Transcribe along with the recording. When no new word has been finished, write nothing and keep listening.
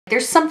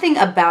There's something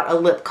about a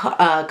lip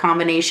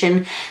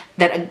combination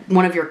that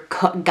one of your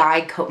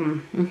guy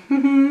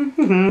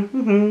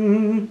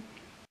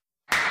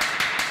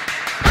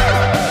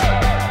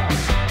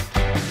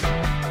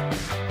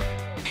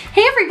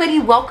Hey everybody,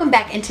 welcome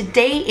back, and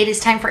today it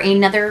is time for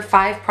another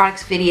 5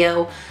 products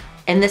video,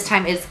 and this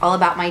time it's all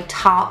about my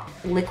top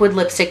liquid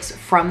lipsticks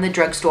from the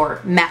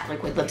drugstore, matte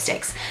liquid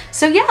lipsticks.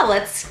 So yeah,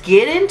 let's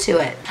get into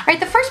it. All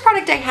right, the first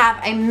product I have,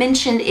 I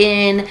mentioned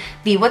in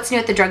the What's New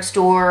at the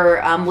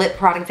Drugstore lip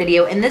product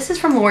video, and this is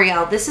from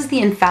L'Oreal. This is the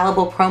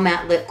Infallible Pro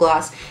Matte Lip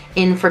Gloss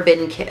in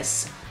Forbidden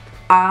Kiss.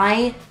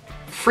 I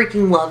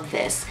freaking love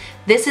this.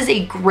 This is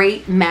a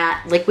great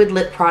matte liquid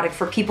lip product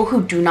for people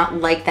who do not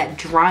like that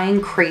drying,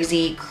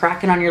 crazy,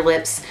 cracking on your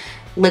lips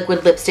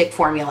liquid lipstick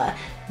formula.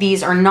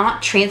 These are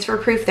not transfer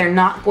proof. They're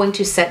not going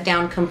to set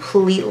down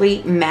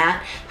completely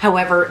matte.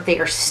 However, they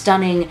are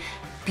stunning,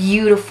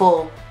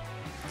 beautiful,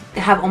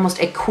 have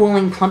almost a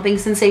cooling, plumping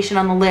sensation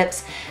on the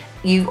lips.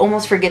 You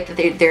almost forget that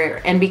they're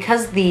there. And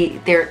because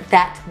they're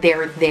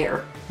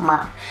there.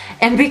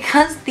 And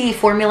because the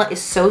formula is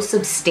so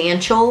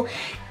substantial,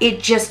 it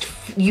just,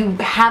 you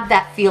have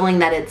that feeling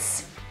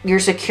that you're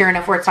secure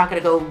enough where it's not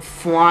going to go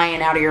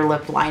flying out of your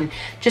lip line.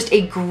 Just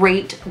a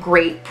great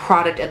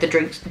product at the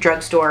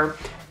drugstore.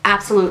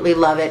 Absolutely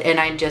love it. And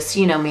I just,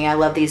 you know me, I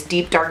love these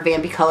deep dark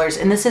vampy colors,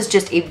 and this is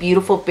just a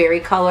beautiful berry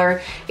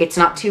color. It's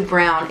not too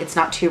brown, it's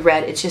not too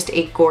red, it's just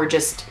a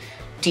gorgeous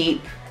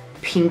deep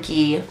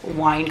pinky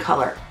wine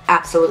color.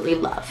 Absolutely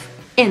love.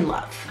 In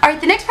love. All right,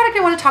 the next product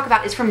I want to talk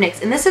about is from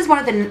NYX, and this is one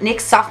of the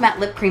NYX Soft Matte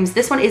Lip Creams.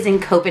 This one is in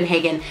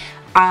Copenhagen.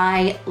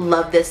 I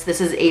love this.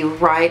 This is a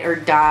ride or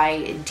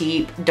die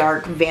deep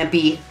dark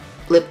vampy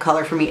lip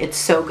color for me. It's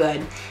so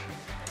good.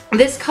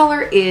 This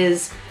color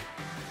is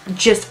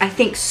just, I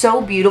think,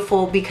 so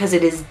beautiful because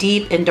it is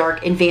deep and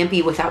dark and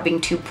vampy without being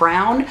too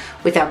brown,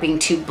 without being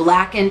too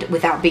blackened,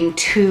 without being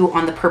too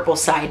on the purple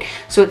side.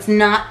 So it's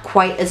not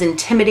quite as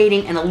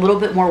intimidating and a little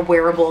bit more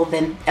wearable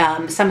than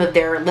some of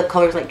their lip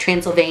colors like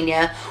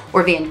Transylvania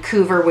or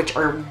Vancouver, which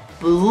are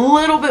a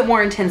little bit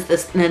more intense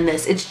than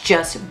this. It's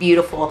just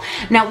beautiful.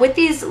 Now with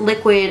these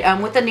liquid,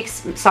 with the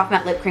NYX Soft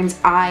Matte Lip Creams,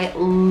 I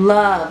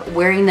love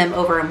wearing them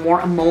over a more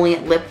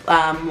emollient lip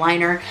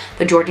liner.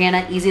 The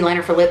Jordana Easy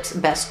Liner for Lips,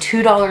 best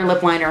 $2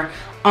 lip liner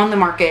on the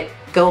market.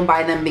 Go and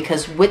buy them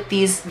because with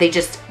these,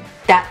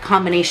 that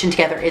combination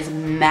together is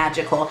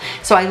magical.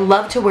 So I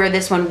love to wear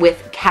this one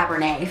with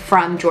Cabernet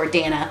from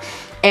Jordana,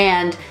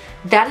 and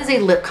that is a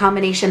lip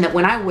combination that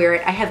when I wear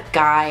it, I have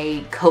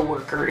guy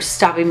coworkers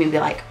stopping me and be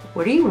like,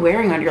 what are you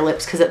wearing on your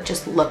lips? Because it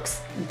just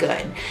looks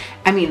good.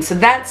 I mean, so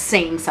that's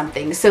saying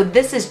something. So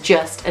this is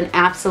just an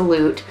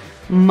absolute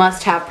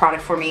must-have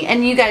product for me.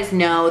 And you guys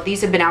know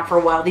these have been out for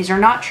a while. These are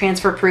not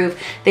transfer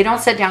proof. They don't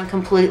set down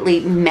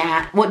completely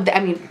matte. Well, I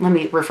mean, let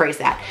me rephrase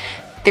that.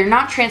 They're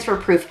not transfer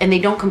proof and they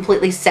don't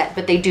completely set,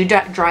 but they do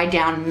dry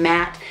down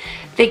matte.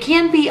 They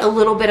can be a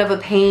little bit of a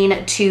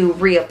pain to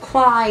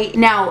reapply.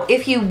 Now,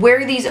 if you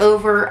wear these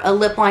over a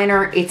lip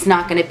liner, it's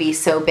not going to be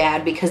so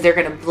bad because they're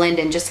going to blend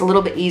in just a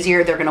little bit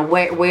easier. They're going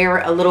to wear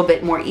a little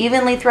bit more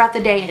evenly throughout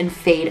the day and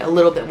fade a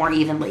little bit more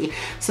evenly.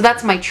 So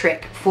that's my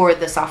trick for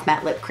the soft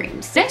matte lip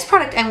creams. Next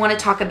product I want to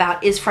talk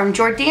about is from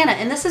Jordana,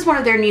 and this is one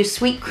of their new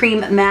Sweet Cream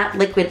Matte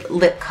Liquid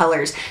Lip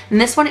Colors.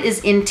 And this one is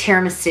in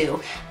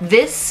Tiramisu.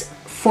 This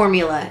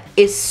formula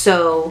is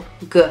so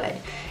good.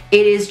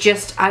 It is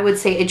just, I would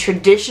say, a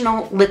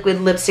traditional liquid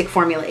lipstick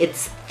formula.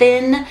 It's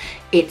thin,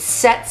 it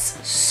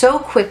sets so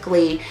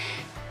quickly,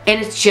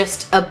 and it's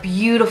just a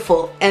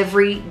beautiful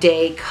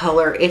everyday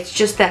color. It's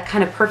just that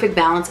kind of perfect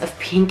balance of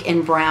pink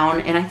and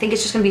brown, and I think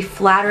it's just gonna be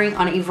flattering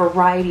on a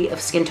variety of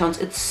skin tones.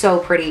 It's so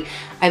pretty.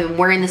 I've been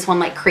wearing this one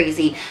like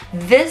crazy.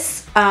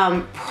 This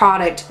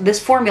product,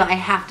 this formula, I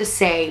have to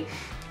say,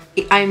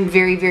 I'm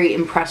very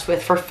impressed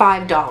with for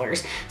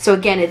 $5. So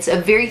again, it's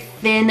a very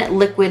thin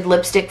liquid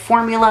lipstick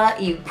formula.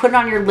 You put it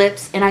on your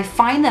lips, and I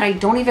find that I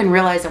don't even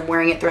realize I'm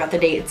wearing it throughout the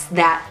day. It's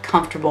that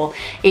comfortable.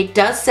 It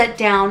does set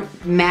down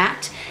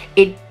matte.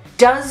 It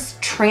does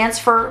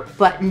transfer,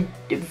 but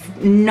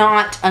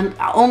not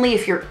only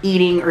if you're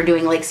eating or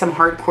doing like some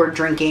hardcore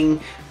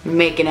drinking,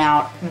 making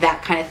out,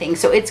 that kind of thing.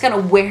 So it's gonna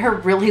wear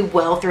really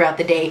well throughout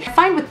the day. I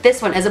find with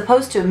this one, as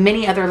opposed to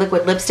many other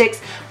liquid lipsticks,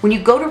 when you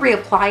go to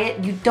reapply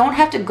it, you don't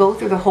have to go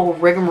through the whole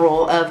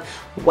rigmarole of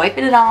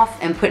wiping it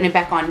off and putting it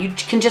back on. You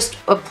can just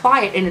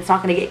apply it and it's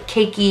not gonna get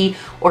cakey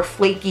or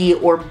flaky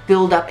or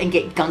build up and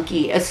get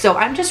gunky. So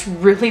I'm just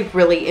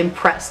really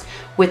impressed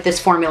with this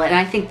formula, and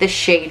I think this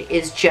shade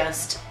is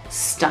just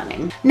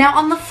stunning. Now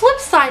on the flip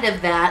side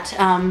of that,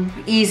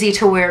 easy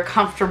to wear,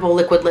 comfortable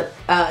liquid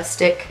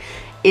lipstick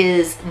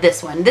is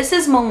this one. This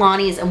is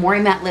Milani's Amore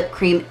Matte Lip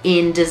Cream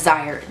in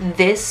Desire.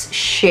 This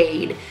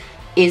shade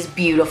is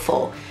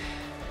beautiful.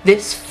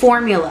 This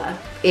formula,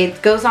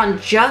 it goes on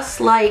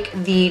just like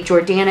the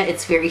Jordana.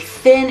 It's very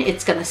thin,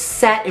 it's gonna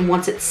set, and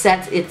once it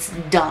sets, it's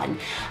done.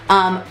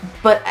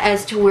 But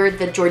as to where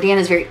the Jordana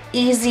is very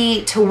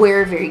easy to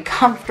wear, very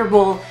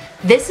comfortable,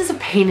 This is a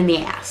pain in the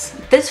ass.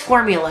 This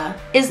formula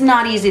is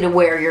not easy to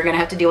wear. You're gonna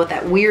have to deal with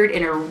that weird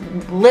inner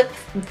lip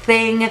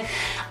thing.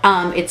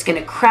 It's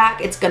gonna crack,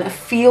 it's gonna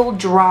feel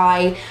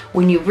dry.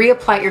 When you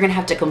reapply it, you're gonna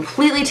have to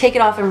completely take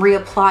it off and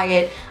reapply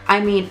it. I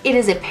mean, it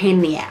is a pain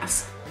in the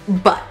ass.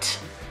 But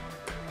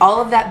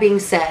all of that being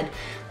said,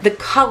 the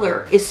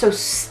color is so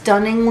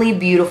stunningly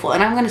beautiful.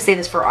 And I'm gonna say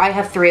this I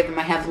have 3 of them.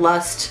 I have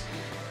Lust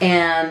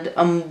and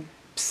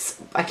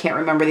I can't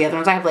remember the other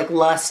ones. I have like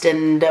Lust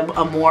and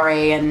Amore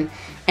and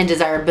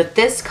Desire, but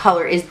this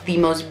color is the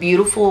most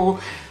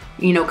beautiful,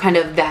 you know, kind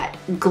of that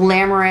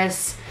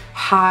glamorous,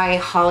 high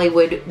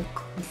Hollywood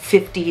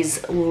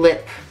 50s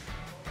lip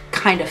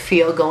kind of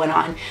feel going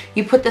on.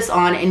 You put this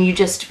on and it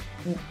just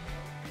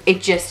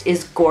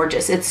is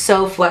gorgeous. It's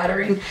so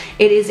flattering.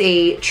 It is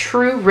a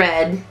true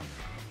red.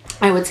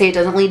 I would say it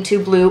doesn't lean too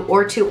blue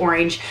or too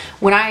orange.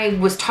 When I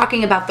was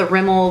talking about the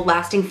Rimmel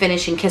Lasting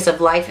Finish and Kiss of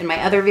Life in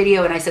my other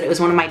video, and I said it was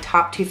one of my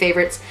top 2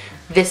 favorites,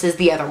 this is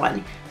the other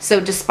one. So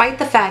despite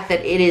the fact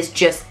that it is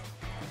just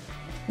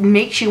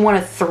makes you want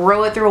to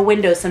throw it through a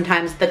window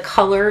sometimes, the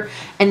color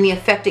and the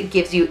effect it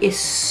gives you is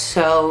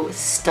so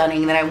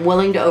stunning that I'm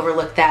willing to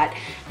overlook that,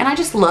 and I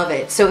just love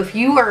it. So if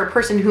you are a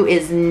person who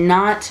is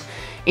not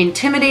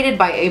intimidated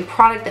by a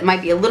product that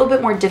might be a little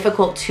bit more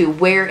difficult to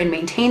wear and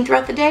maintain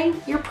throughout the day,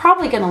 you're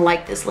probably gonna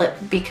like this lip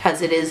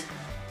because it is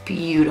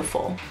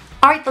beautiful.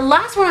 All right, the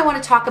last one I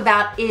want to talk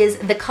about is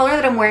the color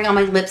that I'm wearing on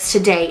my lips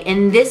today,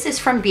 and this is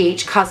from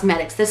BH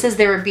Cosmetics. This is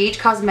their BH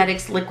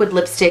Cosmetics liquid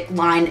lipstick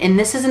line, and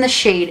this is in the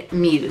shade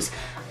Muse.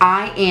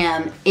 I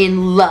am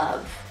in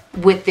love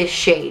with this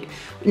shade.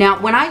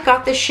 Now, when I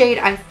got this shade,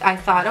 I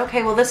thought,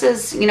 okay, well, this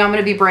is, you know, I'm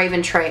gonna be brave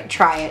and try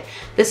it.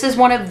 This is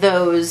one of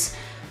those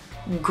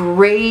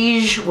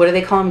grayish, what do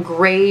they call them?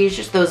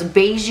 Grayish, those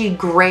beigey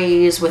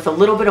grays with a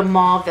little bit of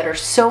mauve that are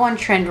so on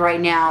trend right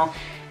now,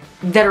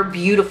 that are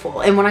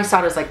beautiful. And when I saw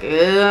it, I was like,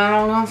 I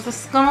don't know if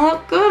this is gonna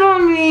look good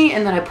on me.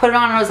 And then I put it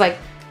on and I was like,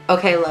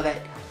 okay, love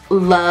it.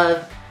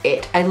 Love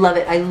it. I love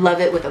it. I love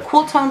it with a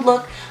cool toned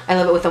look. I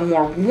love it with a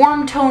more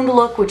warm toned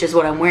look, which is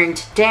what I'm wearing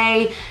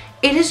today.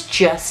 It is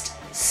just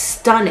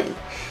stunning.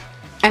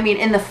 I mean,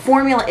 and the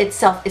formula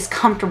itself is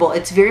comfortable.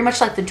 It's very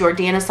much like the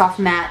Jordana Soft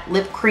Matte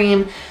Lip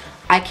Cream.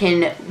 I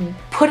can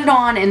put it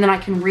on and then I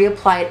can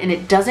reapply it, and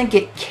it doesn't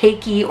get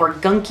cakey or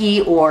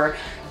gunky or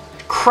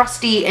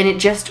crusty, and it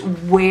just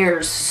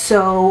wears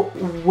so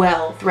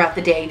well throughout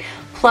the day.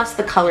 Plus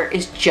the color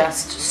is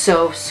just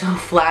so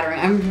flattering.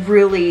 I'm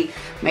really,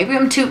 maybe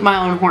I'm tooting my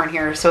own horn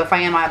here, so if I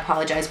am, I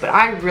apologize, but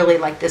I really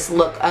like this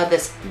look of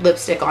this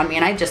lipstick on me,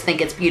 and I just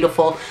think it's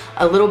beautiful.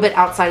 A little bit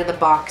outside of the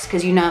box,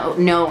 because you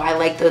know I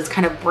like those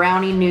kind of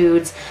brownie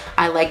nudes,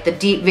 I like the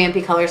deep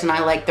vampy colors, and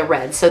I like the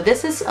red. So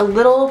this is a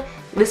little,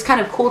 this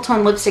kind of cool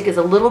tone lipstick is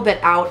a little bit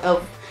out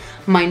of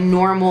my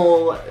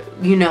normal,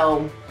 you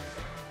know,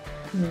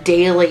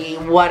 daily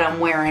what I'm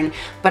wearing,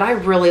 but I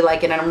really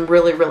like it, and I'm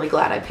really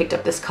glad I picked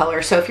up this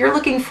color. So if you're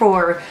looking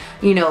for,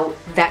 you know,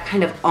 that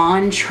kind of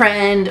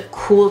on-trend,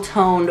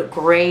 cool-toned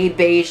gray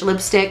beige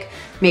lipstick,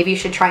 maybe you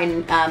should try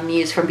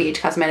Muse from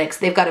BH Cosmetics.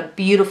 They've got a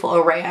beautiful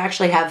array. I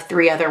actually have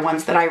 3 other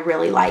ones that I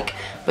really like,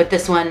 but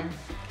this one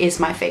is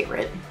my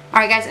favorite.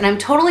 Alright guys, and I'm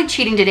totally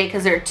cheating today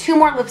because there are 2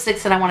 more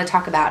lipsticks that I want to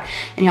talk about,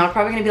 and y'all are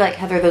probably going to be like,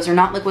 Heather, those are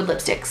not liquid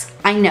lipsticks.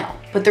 I know,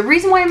 but the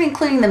reason why I'm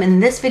including them in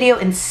this video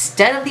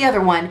instead of the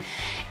other one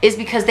is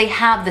because they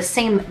have the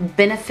same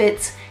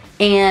benefits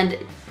and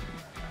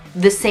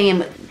the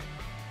same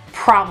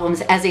problems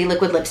as a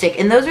liquid lipstick,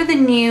 and those are the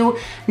new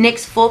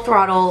NYX Full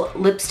Throttle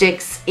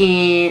lipsticks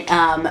in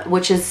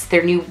which is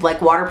their new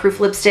like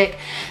waterproof lipstick.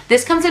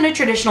 This comes in a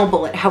traditional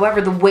bullet.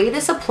 However, the way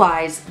this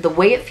applies, the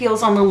way it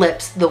feels on the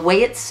lips, the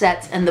way it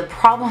sets, and the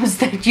problems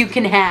that you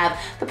can have,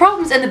 the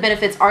problems and the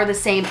benefits are the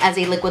same as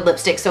a liquid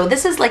lipstick. So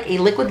this is like a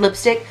liquid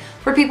lipstick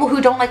for people who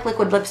don't like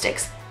liquid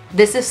lipsticks.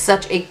 This is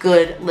such a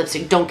good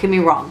lipstick, don't get me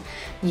wrong.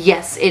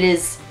 Yes,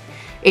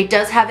 it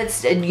does have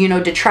its, you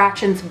know,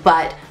 detractions,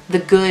 but the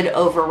good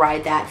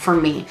override that for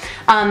me.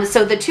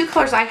 So the 2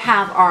 colors I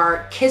have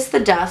are Kiss the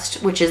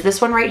Dust, which is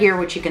this one right here,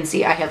 which you can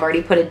see I have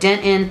already put a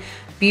dent in.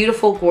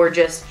 Beautiful,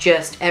 gorgeous,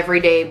 just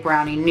everyday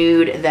brownie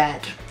nude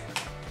that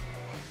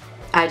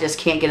I just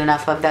can't get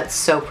enough of. That's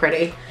so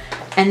pretty.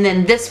 And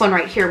then this one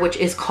right here, which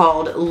is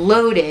called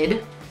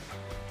Loaded,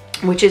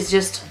 which is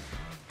just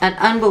an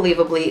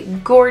unbelievably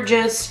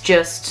gorgeous,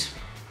 just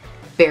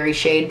berry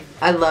shade.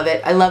 I love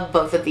it. I love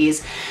both of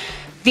these.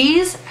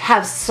 These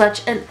have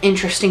such an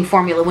interesting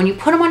formula. When you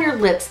put them on your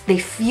lips, they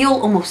feel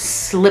almost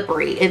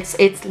slippery.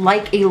 It's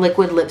like a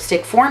liquid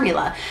lipstick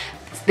formula.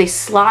 They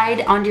slide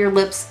onto your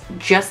lips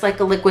just like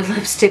a liquid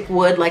lipstick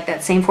would, like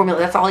that same formula.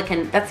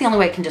 That's the only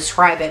way I can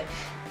describe it.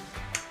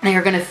 They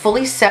are gonna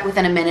fully set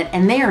within a minute,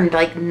 and they are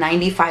like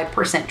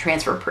 95%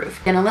 transfer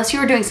proof. And unless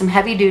you are doing some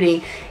heavy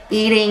duty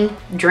eating,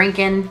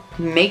 drinking,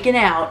 making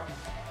out,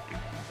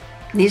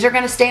 these are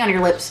gonna stay on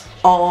your lips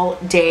all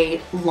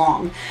day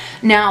long.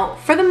 Now,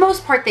 for the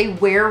most part, they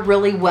wear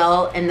really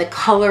well and the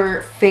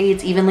color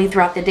fades evenly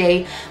throughout the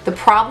day. The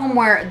problem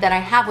that I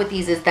have with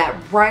these is that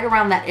right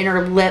around that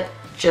inner lip,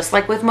 just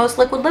like with most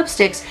liquid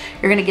lipsticks,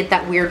 you're gonna get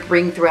that weird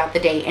ring throughout the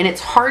day. And it's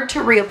hard to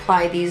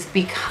reapply these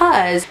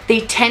because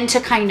they tend to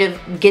kind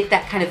of get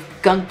that kind of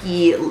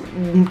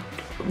gunky,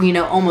 you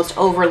know, almost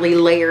overly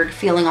layered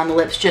feeling on the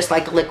lips, just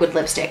like a liquid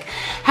lipstick.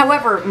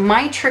 However,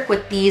 my trick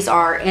with these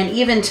are, and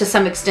even to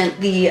some extent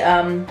the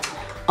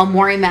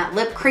Amore matte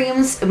lip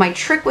creams, my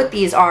trick with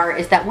these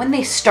is that when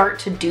they start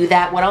to do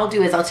that, what I'll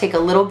do is I'll take a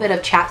little bit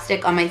of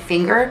chapstick on my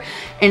finger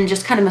and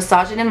just kind of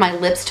massage it in my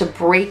lips to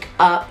break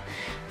up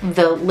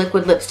the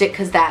liquid lipstick,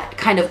 because that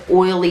kind of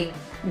oily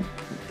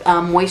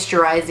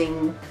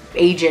moisturizing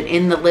agent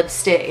in the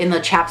lipstick, in the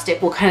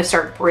chapstick, will kind of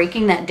start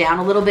breaking that down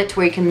a little bit to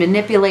where you can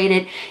manipulate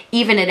it,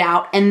 even it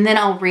out, and then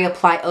I'll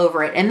reapply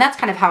over it. And that's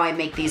kind of how I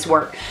make these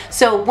work.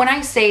 So when I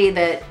say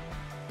that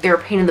they're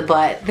a pain in the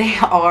butt,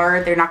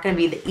 they're not going to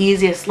be the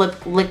easiest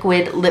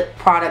liquid lip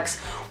products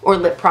or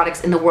lip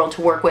products in the world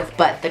to work with,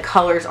 but the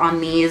colors on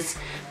these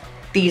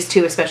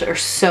two especially are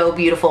so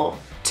beautiful.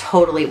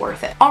 Totally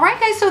worth it. All right,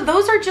 guys, so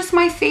those are just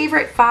my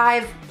favorite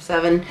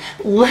 7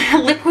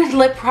 liquid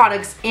lip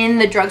products in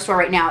the drugstore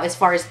right now as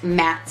far as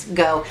mattes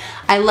go.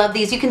 I love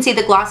these. You can see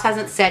the gloss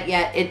hasn't set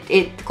yet.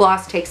 The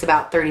gloss takes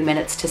about 30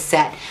 minutes to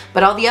set,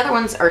 but all the other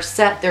ones are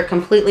set. They're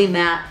completely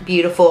matte,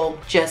 beautiful,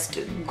 just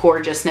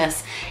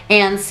gorgeousness.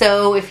 And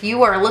so if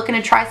you are looking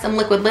to try some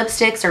liquid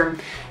lipsticks, or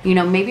you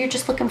know, maybe you're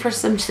just looking for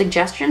some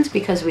suggestions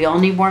because we all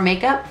need more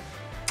makeup,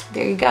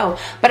 there you go.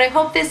 But I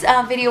hope this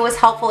video was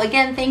helpful.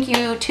 Again, thank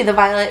you to the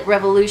Violet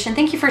Revolution.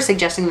 Thank you for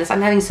suggesting this.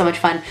 I'm having so much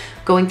fun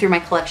going through my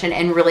collection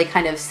and really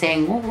kind of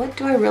saying, well, what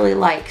do I really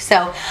like?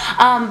 So,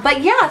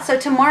 but yeah, so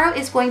tomorrow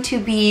is going to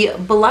be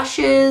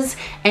blushes,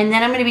 and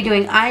then I'm going to be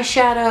doing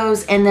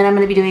eyeshadows, and then I'm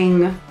going to be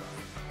doing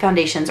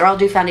foundations, or I'll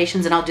do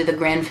foundations and I'll do the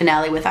grand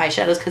finale with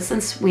eyeshadows, because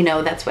since we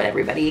know that's what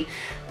everybody,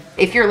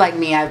 if you're like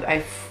me,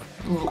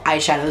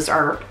 eyeshadows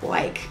are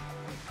like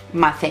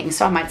my thing,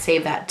 so I might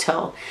save that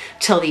till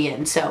the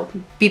end. So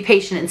be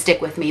patient and stick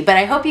with me. But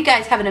I hope you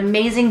guys have an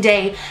amazing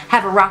day,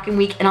 have a rocking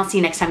week, and I'll see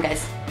you next time,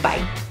 guys.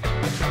 Bye.